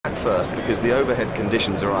first because the overhead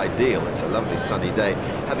conditions are ideal. It's a lovely sunny day.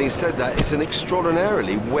 Having said that, it's an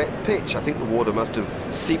extraordinarily wet pitch. I think the water must have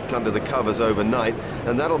seeped under the covers overnight,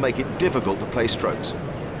 and that'll make it difficult to play strokes.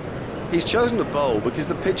 He's chosen to bowl because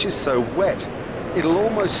the pitch is so wet. It'll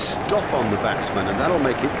almost stop on the batsman, and that'll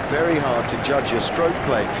make it very hard to judge your stroke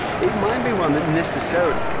play. It might be one that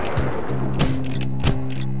necessarily...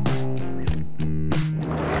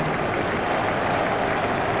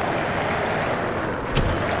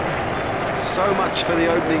 So much for the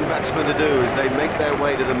opening batsman to do as they make their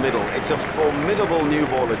way to the middle. It's a formidable new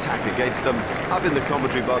ball attack against them. Up in the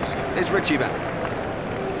commentary box, it's Richie back.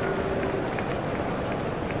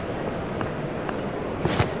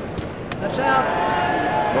 That's out.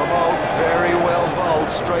 Well bowled, very well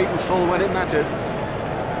bowled, straight and full when it mattered.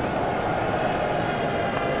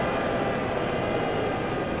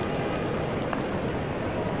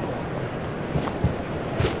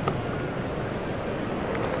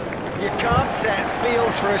 You can't set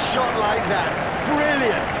fields for a shot like that.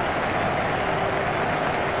 Brilliant!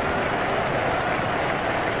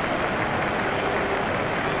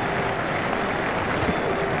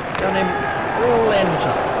 Done him all ends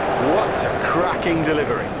up. What a cracking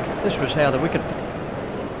delivery. This was how the wicket...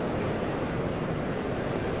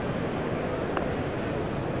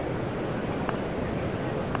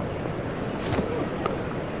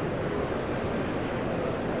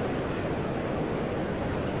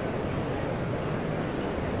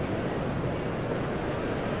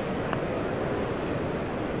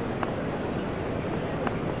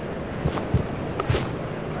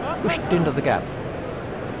 pushed into the gap.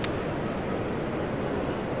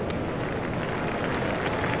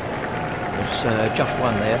 There's just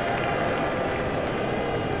one there.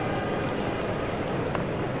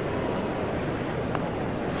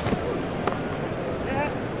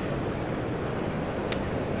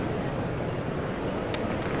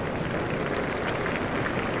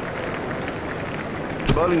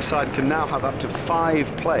 The bowling side can now have up to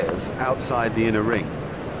 5 players outside the inner ring.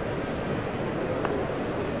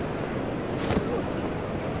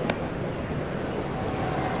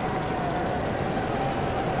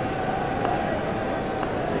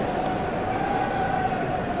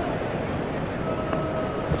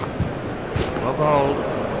 Well bowled.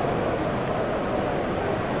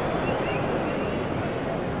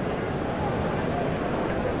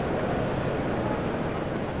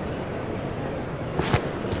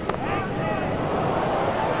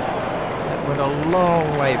 That went a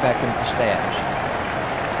long way back into the stands.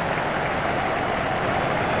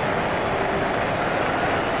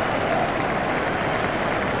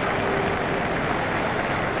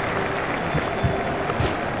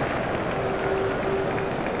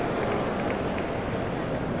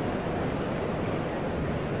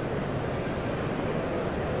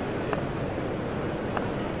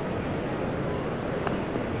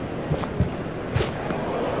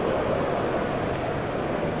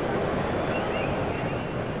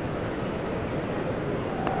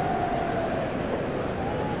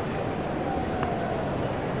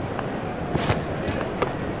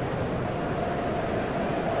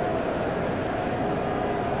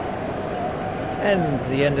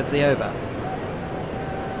 And the end of the over.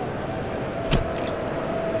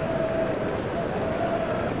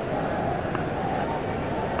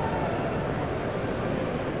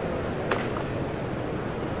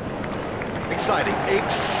 Exciting,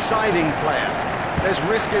 exciting player. There's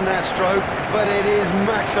risk in that stroke, but it is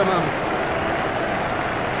maximum.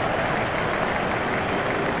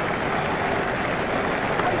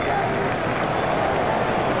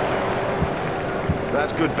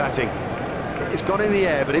 That's good batting. It's gone in the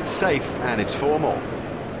air, but it's safe, and it's 4 more.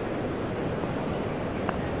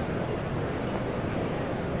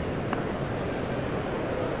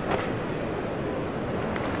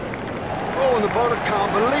 Oh, and the bowler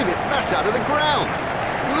can't believe it. That's out of the ground.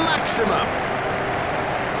 Maximum.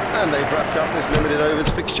 And they've wrapped up this limited overs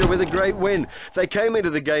fixture with a great win. They came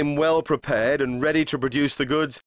into the game well prepared and ready to produce the goods.